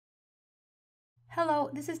Hello,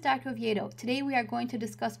 this is Dr. Oviedo. Today we are going to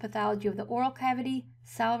discuss pathology of the oral cavity,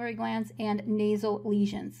 salivary glands, and nasal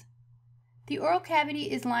lesions. The oral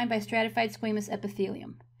cavity is lined by stratified squamous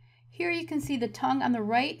epithelium. Here you can see the tongue on the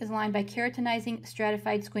right is lined by keratinizing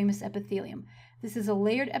stratified squamous epithelium. This is a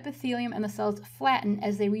layered epithelium and the cells flatten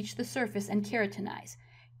as they reach the surface and keratinize.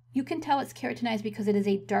 You can tell it's keratinized because it is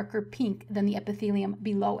a darker pink than the epithelium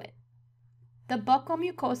below it. The buccal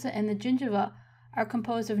mucosa and the gingiva are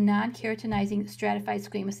composed of non-keratinizing stratified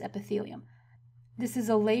squamous epithelium. This is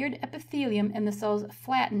a layered epithelium and the cells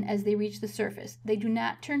flatten as they reach the surface. They do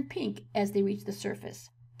not turn pink as they reach the surface.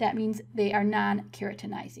 That means they are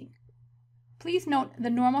non-keratinizing. Please note the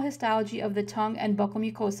normal histology of the tongue and buccal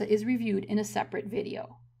mucosa is reviewed in a separate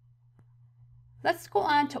video. Let's go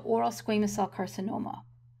on to oral squamous cell carcinoma.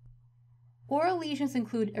 Oral lesions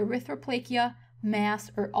include erythroplakia,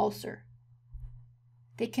 mass, or ulcer.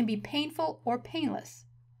 They can be painful or painless.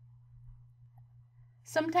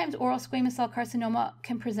 Sometimes oral squamous cell carcinoma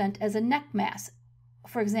can present as a neck mass.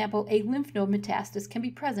 For example, a lymph node metastasis can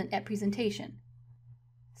be present at presentation.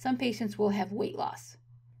 Some patients will have weight loss.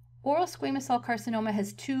 Oral squamous cell carcinoma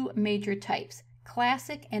has two major types,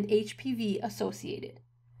 classic and HPV associated.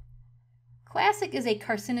 Classic is a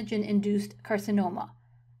carcinogen-induced carcinoma.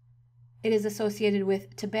 It is associated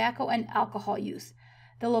with tobacco and alcohol use.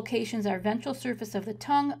 The locations are ventral surface of the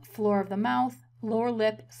tongue, floor of the mouth, lower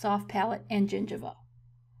lip, soft palate, and gingiva.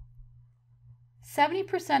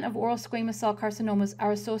 70% of oral squamous cell carcinomas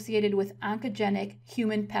are associated with oncogenic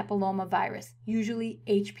human papillomavirus, usually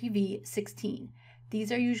HPV16.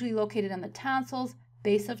 These are usually located on the tonsils,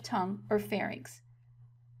 base of tongue, or pharynx.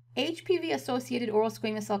 HPV-associated oral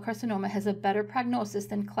squamous cell carcinoma has a better prognosis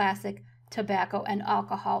than classic tobacco and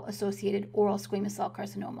alcohol-associated oral squamous cell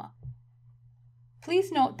carcinoma.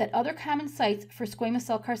 Please note that other common sites for squamous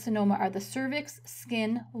cell carcinoma are the cervix,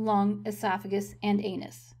 skin, lung, esophagus, and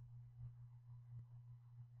anus.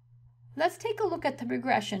 Let's take a look at the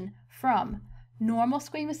progression from normal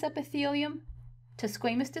squamous epithelium to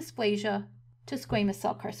squamous dysplasia to squamous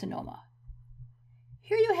cell carcinoma.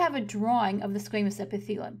 Here you have a drawing of the squamous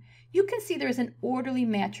epithelium. You can see there is an orderly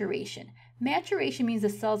maturation. Maturation means the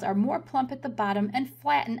cells are more plump at the bottom and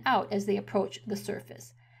flatten out as they approach the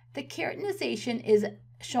surface. The keratinization is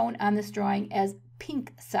shown on this drawing as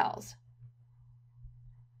pink cells.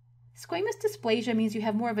 Squamous dysplasia means you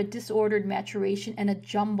have more of a disordered maturation and a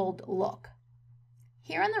jumbled look.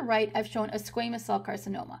 Here on the right, I've shown a squamous cell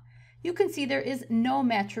carcinoma. You can see there is no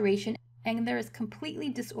maturation and there is completely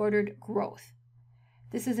disordered growth.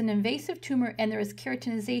 This is an invasive tumor and there is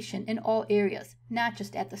keratinization in all areas, not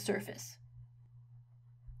just at the surface.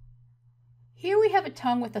 Here we have a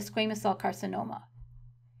tongue with a squamous cell carcinoma.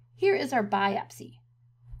 Here is our biopsy.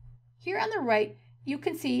 Here on the right, you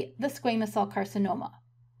can see the squamous cell carcinoma.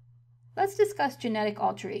 Let's discuss genetic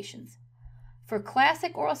alterations for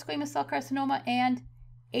classic oral squamous cell carcinoma and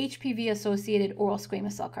HPV-associated oral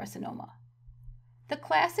squamous cell carcinoma. The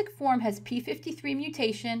classic form has P53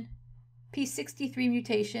 mutation, P63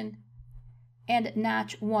 mutation, and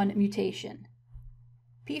Notch1 mutation.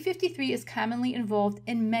 P53 is commonly involved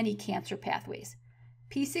in many cancer pathways.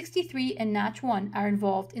 P63 and Notch1 are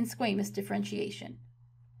involved in squamous differentiation.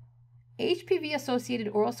 HPV-associated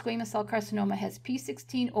oral squamous cell carcinoma has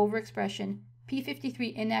P16 overexpression,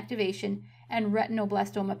 P53 inactivation, and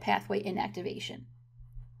retinoblastoma pathway inactivation.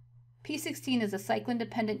 P16 is a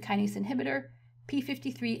cyclin-dependent kinase inhibitor.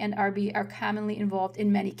 P53 and RB are commonly involved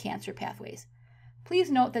in many cancer pathways.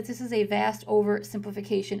 Please note that this is a vast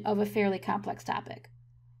oversimplification of a fairly complex topic.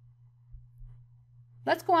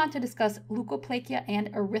 Let's go on to discuss leukoplakia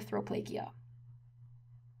and erythroplakia.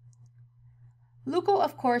 Leuko,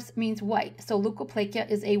 of course, means white, so leukoplakia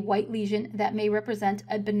is a white lesion that may represent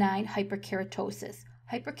a benign hyperkeratosis.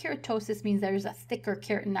 Hyperkeratosis means there is a thicker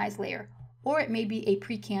keratinized layer, or it may be a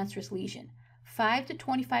precancerous lesion. 5 to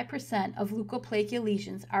 25% of leukoplakia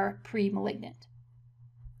lesions are pre-malignant.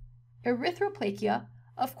 Erythroplakia,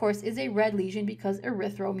 of course, is a red lesion because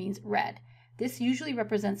erythro means red. This usually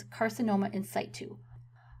represents carcinoma in situ.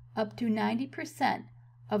 Up to 90%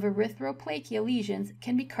 of erythroplakia lesions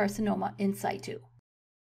can be carcinoma in situ.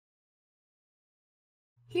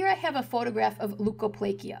 Here I have a photograph of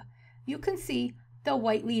leukoplakia. You can see the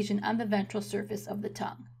white lesion on the ventral surface of the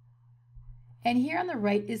tongue. And here on the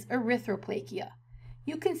right is erythroplakia.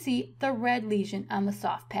 You can see the red lesion on the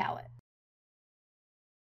soft palate.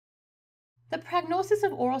 The prognosis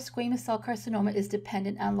of oral squamous cell carcinoma is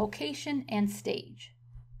dependent on location and stage.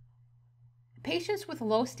 Patients with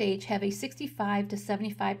low stage have a 65 to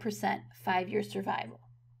 75% 5-year survival.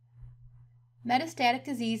 Metastatic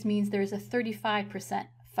disease means there is a 35%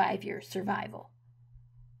 5-year survival.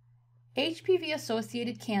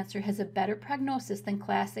 HPV-associated cancer has a better prognosis than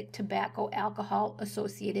classic tobacco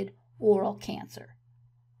alcohol-associated oral cancer.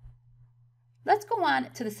 Let's go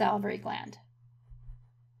on to the salivary gland.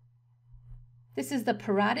 This is the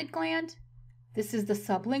parotid gland, this is the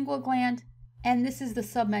sublingual gland, and this is the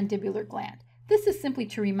submandibular gland. This is simply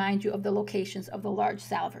to remind you of the locations of the large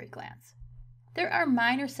salivary glands. There are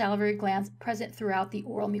minor salivary glands present throughout the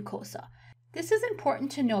oral mucosa. This is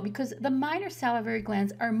important to know because the minor salivary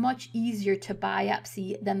glands are much easier to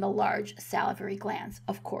biopsy than the large salivary glands,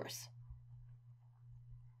 of course.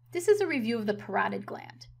 This is a review of the parotid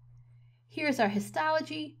gland. Here's our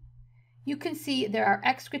histology. You can see there are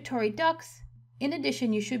excretory ducts. In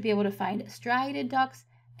addition, you should be able to find striated ducts,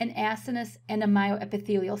 an acinus, and a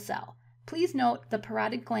myoepithelial cell. Please note the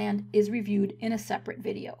parotid gland is reviewed in a separate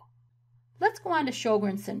video. Let's go on to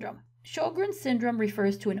Sjogren's syndrome. Sjogren's syndrome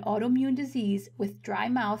refers to an autoimmune disease with dry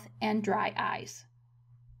mouth and dry eyes.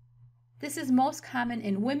 This is most common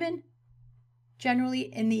in women, generally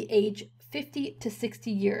in the age 50 to 60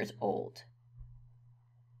 years old.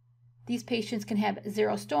 These patients can have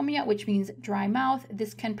xerostomia, which means dry mouth.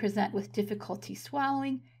 This can present with difficulty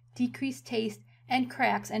swallowing, decreased taste, and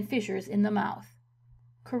cracks and fissures in the mouth.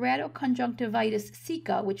 Keratoconjunctivitis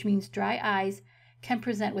sicca, which means dry eyes, can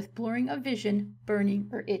present with blurring of vision, burning,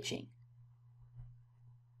 or itching.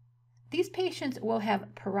 These patients will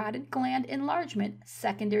have parotid gland enlargement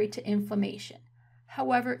secondary to inflammation.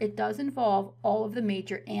 However, it does involve all of the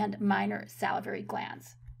major and minor salivary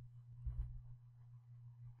glands.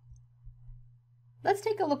 Let's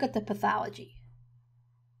take a look at the pathology.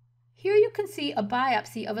 Here you can see a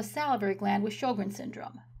biopsy of a salivary gland with Sjogren's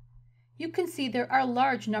syndrome. You can see there are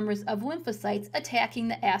large numbers of lymphocytes attacking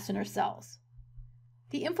the acinar cells.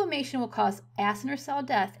 The inflammation will cause acinar cell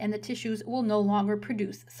death and the tissues will no longer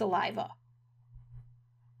produce saliva.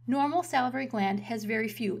 Normal salivary gland has very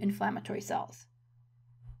few inflammatory cells.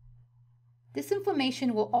 This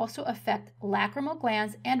inflammation will also affect lacrimal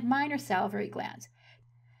glands and minor salivary glands.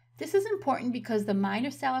 This is important because the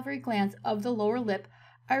minor salivary glands of the lower lip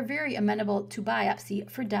are very amenable to biopsy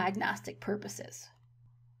for diagnostic purposes.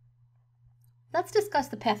 Let's discuss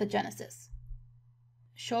the pathogenesis.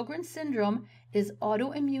 Sjogren's syndrome is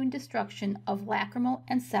autoimmune destruction of lacrimal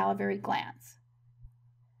and salivary glands.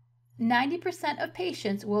 90% of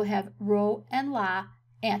patients will have Rho and La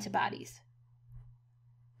antibodies.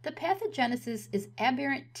 The pathogenesis is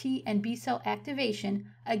aberrant T and B cell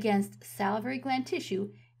activation against salivary gland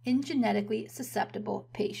tissue in genetically susceptible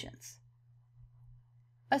patients.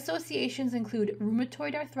 Associations include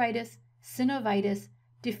rheumatoid arthritis, synovitis,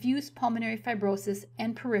 diffuse pulmonary fibrosis,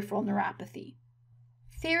 and peripheral neuropathy.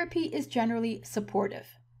 Therapy is generally supportive.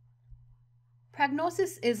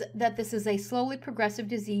 Prognosis is that this is a slowly progressive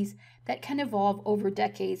disease that can evolve over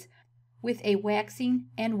decades with a waxing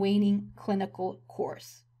and waning clinical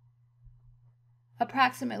course.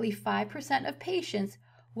 Approximately 5% of patients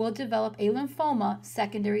will develop a lymphoma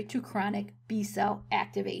secondary to chronic B-cell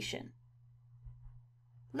activation.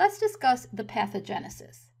 Let's discuss the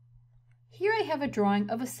pathogenesis. Here I have a drawing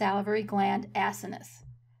of a salivary gland acinus.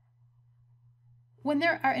 When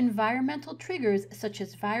there are environmental triggers such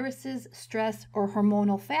as viruses, stress, or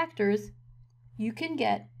hormonal factors, you can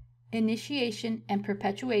get initiation and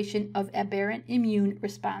perpetuation of aberrant immune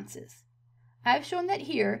responses. I've shown that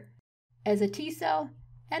here as a T cell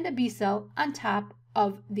and a B cell on top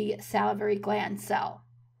of the salivary gland cell.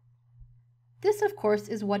 This, of course,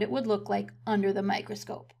 is what it would look like under the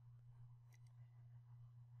microscope.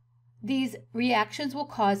 These reactions will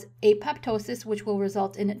cause apoptosis, which will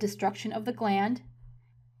result in destruction of the gland.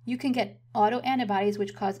 You can get autoantibodies,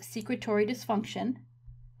 which cause secretory dysfunction.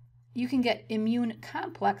 You can get immune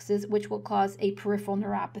complexes, which will cause a peripheral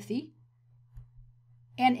neuropathy.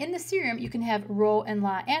 And in the serum, you can have Rho and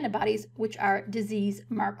La antibodies, which are disease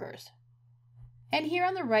markers. And here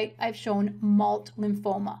on the right, I've shown MALT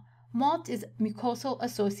lymphoma. MALT is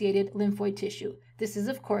mucosal-associated lymphoid tissue. This is,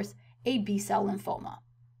 of course, a B-cell lymphoma.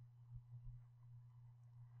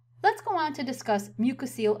 Let's go on to discuss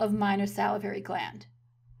mucocele of minor salivary gland.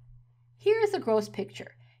 Here is a gross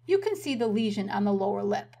picture. You can see the lesion on the lower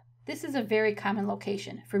lip. This is a very common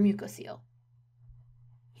location for mucocele.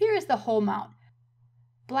 Here is the whole mount.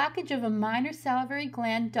 Blockage of a minor salivary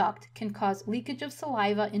gland duct can cause leakage of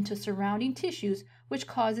saliva into surrounding tissues, which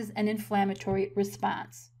causes an inflammatory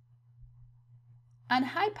response. On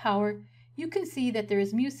high power, you can see that there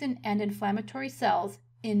is mucin and inflammatory cells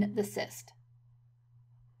in the cyst.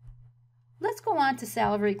 Let's go on to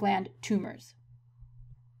salivary gland tumors.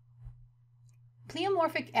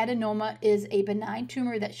 Pleomorphic adenoma is a benign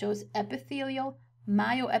tumor that shows epithelial,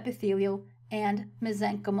 myoepithelial, and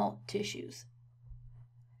mesenchymal tissues.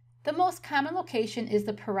 The most common location is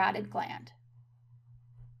the parotid gland.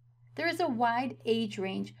 There is a wide age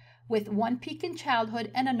range with one peak in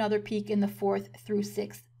childhood and another peak in the 4th through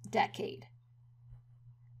 6th decade.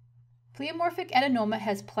 Pleomorphic adenoma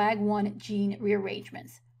has PLAG1 gene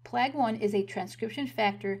rearrangements. PLAG1 is a transcription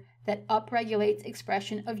factor that upregulates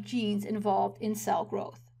expression of genes involved in cell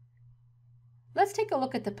growth. Let's take a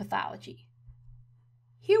look at the pathology.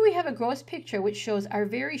 Here we have a gross picture which shows our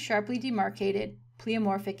very sharply demarcated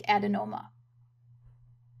pleomorphic adenoma.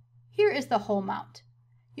 Here is the whole mount.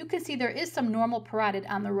 You can see there is some normal parotid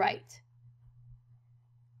on the right.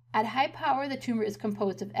 At high power, the tumor is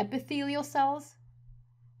composed of epithelial cells,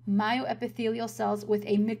 myoepithelial cells with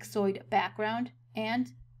a myxoid background,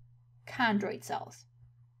 and chondroid cells.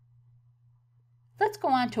 Let's go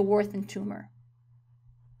on to Warthin tumor.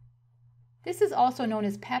 This is also known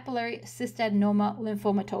as papillary cystadenoma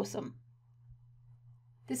lymphomatosum.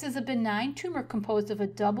 This is a benign tumor composed of a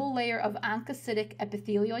double layer of oncocytic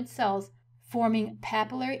epithelioid cells forming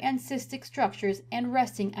papillary and cystic structures and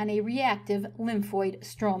resting on a reactive lymphoid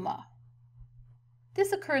stroma.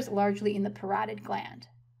 This occurs largely in the parotid gland.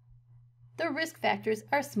 The risk factors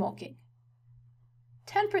are smoking.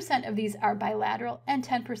 10% of these are bilateral and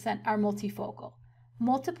 10% are multifocal.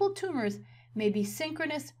 Multiple tumors may be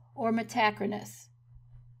synchronous or metachronous.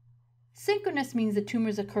 Synchronous means the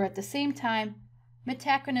tumors occur at the same time.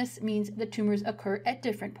 Metachronous means the tumors occur at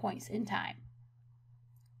different points in time.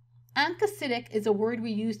 Oncocytic is a word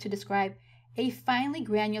we use to describe a finely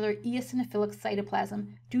granular eosinophilic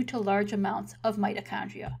cytoplasm due to large amounts of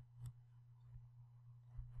mitochondria.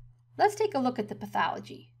 Let's take a look at the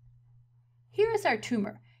pathology. Here is our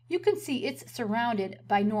tumor. You can see it's surrounded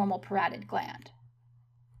by normal parotid gland.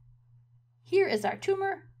 Here is our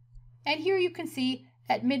tumor, and here you can see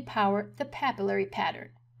at mid-power the papillary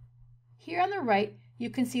pattern. Here on the right, you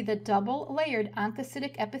can see the double-layered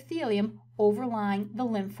oncocytic epithelium overlying the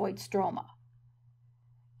lymphoid stroma.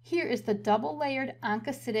 Here is the double-layered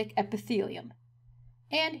oncocytic epithelium.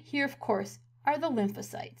 And here, of course, are the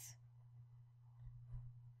lymphocytes.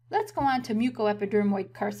 Let's go on to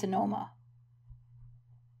mucoepidermoid carcinoma.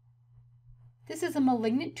 This is a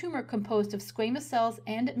malignant tumor composed of squamous cells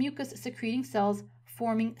and mucus-secreting cells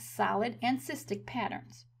forming solid and cystic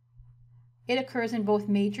patterns. It occurs in both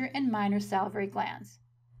major and minor salivary glands.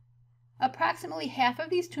 Approximately half of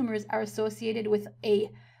these tumors are associated with a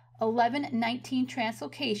 11-19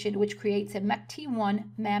 translocation, which creates a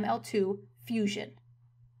MECT1-MAML2 fusion.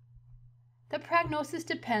 The prognosis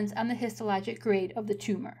depends on the histologic grade of the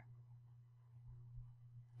tumor.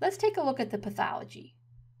 Let's take a look at the pathology.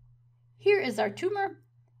 Here is our tumor.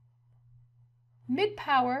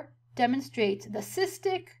 Mid-power demonstrates the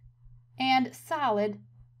cystic and solid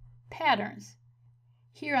patterns.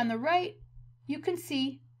 Here on the right, you can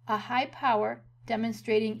see a high power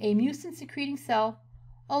demonstrating a mucin-secreting cell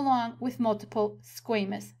along with multiple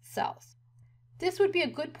squamous cells. This would be a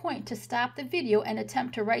good point to stop the video and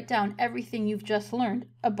attempt to write down everything you've just learned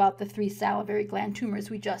about the 3 salivary gland tumors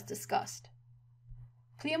we just discussed.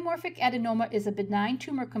 Pleomorphic adenoma is a benign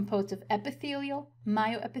tumor composed of epithelial,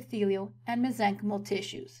 myoepithelial, and mesenchymal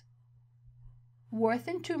tissues.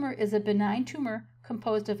 Warthin tumor is a benign tumor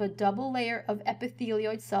composed of a double layer of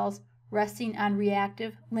epithelioid cells resting on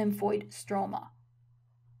reactive lymphoid stroma.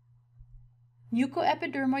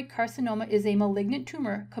 Mucoepidermoid carcinoma is a malignant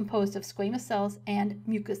tumor composed of squamous cells and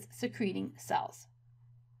mucus-secreting cells.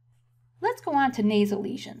 Let's go on to nasal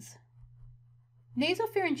lesions.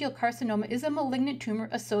 Nasopharyngeal carcinoma is a malignant tumor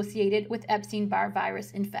associated with Epstein-Barr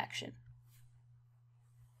virus infection.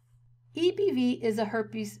 EBV is a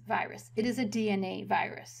herpes virus. It is a DNA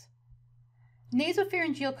virus.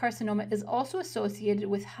 Nasopharyngeal carcinoma is also associated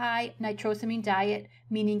with high nitrosamine diet,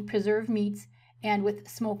 meaning preserved meats, and with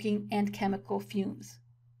smoking and chemical fumes.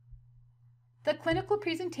 The clinical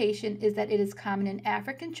presentation is that it is common in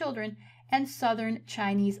African children and southern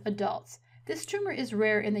Chinese adults. This tumor is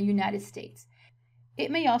rare in the United States. It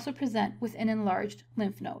may also present with an enlarged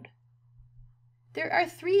lymph node. There are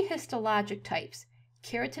 3 histologic types: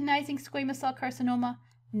 keratinizing squamous cell carcinoma,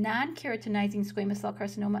 non-keratinizing squamous cell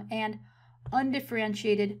carcinoma, and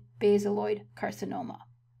undifferentiated basaloid carcinoma.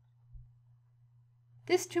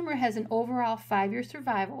 This tumor has an overall 5-year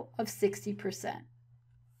survival of 60%.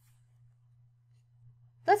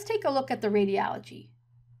 Let's take a look at the radiology.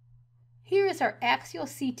 Here is our axial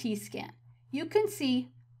CT scan. You can see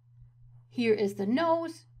here is the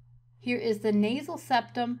nose, here is the nasal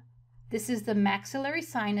septum, this is the maxillary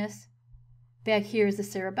sinus, back here is the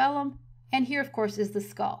cerebellum, and here, of course, is the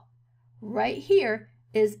skull. Right here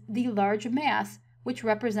is the large mass, which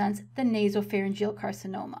represents the nasopharyngeal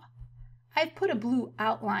carcinoma. I've put a blue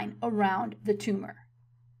outline around the tumor.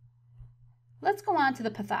 Let's go on to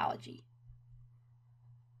the pathology.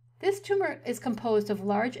 This tumor is composed of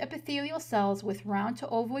large epithelial cells with round to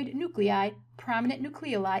ovoid nuclei, prominent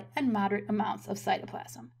nucleoli, and moderate amounts of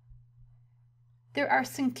cytoplasm. There are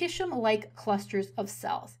syncytium-like clusters of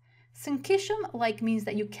cells. Syncytium-like means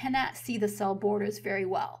that you cannot see the cell borders very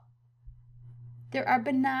well. There are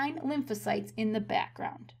benign lymphocytes in the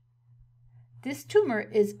background. This tumor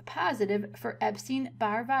is positive for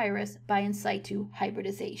Epstein-Barr virus by in situ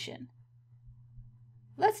hybridization.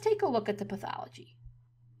 Let's take a look at the pathology.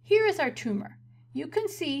 Here is our tumor. You can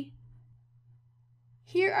see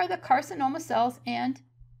here are the carcinoma cells and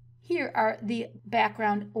here are the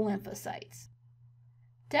background lymphocytes.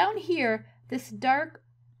 Down here, this dark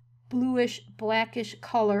bluish blackish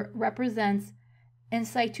color represents in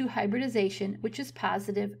situ hybridization, which is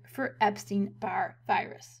positive for Epstein-Barr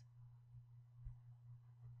virus.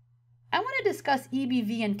 I want to discuss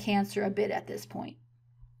EBV and cancer a bit at this point.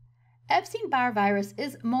 Epstein-Barr virus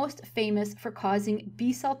is most famous for causing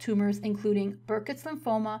B-cell tumors including Burkitt's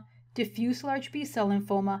lymphoma, diffuse large B-cell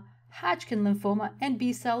lymphoma, Hodgkin lymphoma, and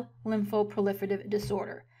B-cell lymphoproliferative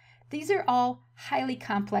disorder. These are all highly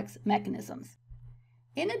complex mechanisms.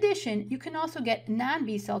 In addition, you can also get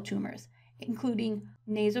non-B-cell tumors, including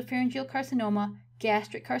nasopharyngeal carcinoma,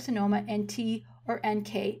 gastric carcinoma, and T or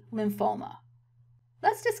NK lymphoma.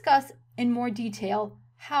 Let's discuss in more detail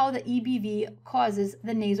how the EBV causes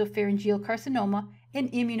the nasopharyngeal carcinoma in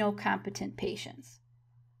immunocompetent patients.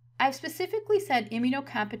 I've specifically said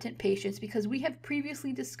immunocompetent patients because we have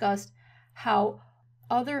previously discussed how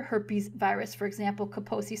other herpes virus, for example,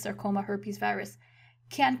 Kaposi sarcoma herpes virus,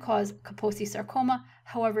 can cause Kaposi sarcoma.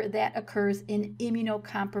 However, that occurs in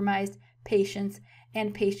immunocompromised patients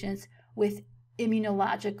and patients with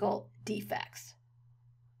immunological defects.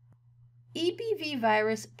 EBV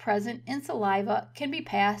virus present in saliva can be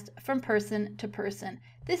passed from person to person.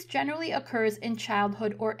 This generally occurs in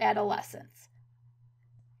childhood or adolescence.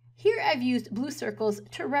 Here I've used blue circles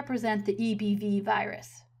to represent the EBV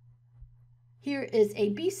virus. Here is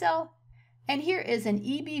a B cell, and here is an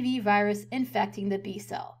EBV virus infecting the B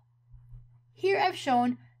cell. Here I've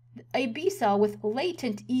shown a B cell with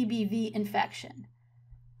latent EBV infection.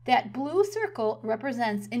 That blue circle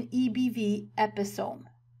represents an EBV episome.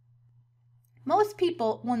 Most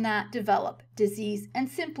people will not develop disease and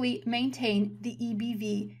simply maintain the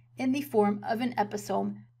EBV in the form of an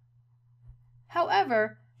episome.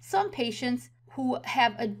 However, some patients who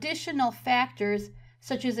have additional factors,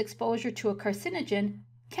 such as exposure to a carcinogen,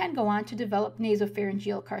 can go on to develop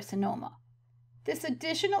nasopharyngeal carcinoma. This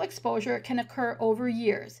additional exposure can occur over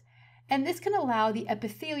years, and this can allow the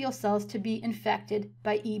epithelial cells to be infected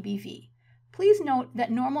by EBV. Please note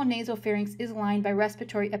that normal nasopharynx is lined by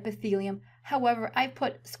respiratory epithelium. However, I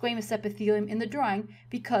put squamous epithelium in the drawing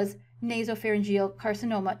because nasopharyngeal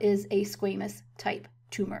carcinoma is a squamous type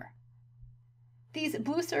tumor. These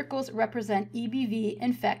blue circles represent EBV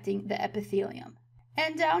infecting the epithelium.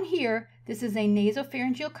 And down here, this is a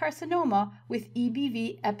nasopharyngeal carcinoma with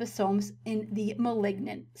EBV episomes in the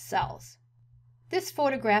malignant cells. This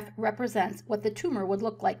photograph represents what the tumor would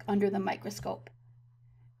look like under the microscope.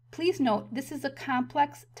 Please note, this is a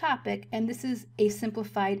complex topic, and this is a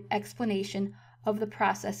simplified explanation of the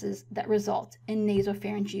processes that result in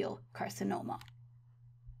nasopharyngeal carcinoma.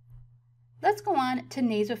 Let's go on to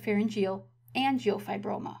nasopharyngeal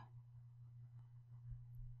angiofibroma.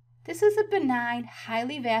 This is a benign,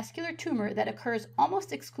 highly vascular tumor that occurs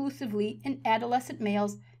almost exclusively in adolescent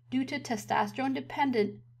males due to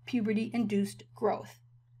testosterone-dependent puberty-induced growth.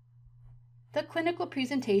 The clinical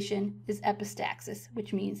presentation is epistaxis,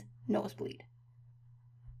 which means nosebleed.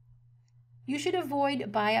 You should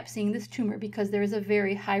avoid biopsying this tumor because there is a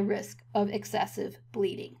very high risk of excessive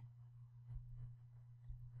bleeding.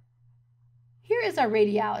 Here is our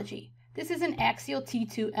radiology. This is an axial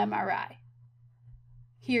T2 MRI.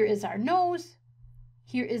 Here is our nose.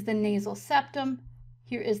 Here is the nasal septum.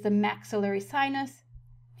 Here is the maxillary sinus.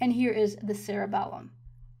 And here is the cerebellum.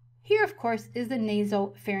 Here, of course, is the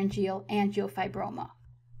nasopharyngeal angiofibroma.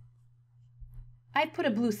 I put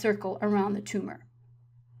a blue circle around the tumor.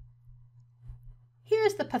 Here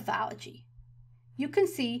is the pathology. You can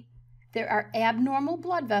see there are abnormal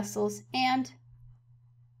blood vessels and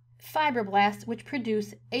fibroblasts which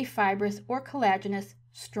produce a fibrous or collagenous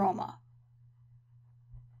stroma.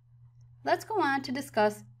 Let's go on to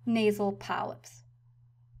discuss nasal polyps.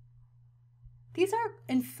 These are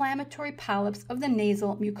inflammatory polyps of the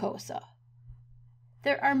nasal mucosa.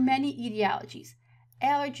 There are many etiologies: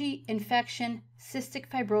 allergy, infection, cystic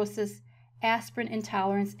fibrosis, aspirin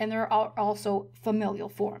intolerance, and there are also familial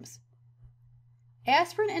forms.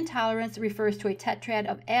 Aspirin intolerance refers to a tetrad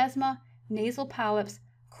of asthma, nasal polyps,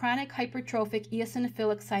 chronic hypertrophic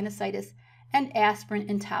eosinophilic sinusitis and aspirin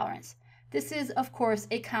intolerance. This is, of course,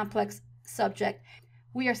 a complex subject.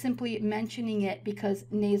 We are simply mentioning it because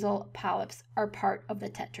nasal polyps are part of the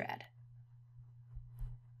tetrad.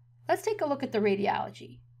 Let's take a look at the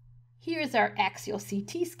radiology. Here is our axial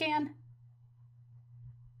CT scan.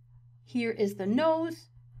 Here is the nose.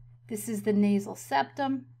 This is the nasal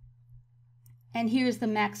septum. And here's the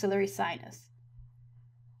maxillary sinus.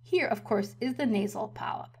 Here, of course, is the nasal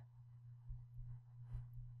polyp.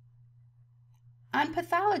 On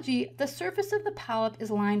pathology, the surface of the polyp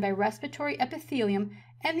is lined by respiratory epithelium,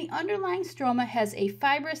 and the underlying stroma has a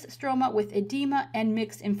fibrous stroma with edema and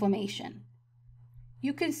mixed inflammation.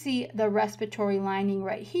 You can see the respiratory lining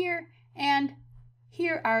right here, and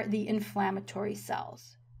here are the inflammatory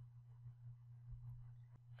cells.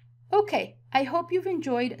 Okay, I hope you've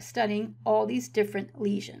enjoyed studying all these different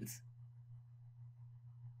lesions.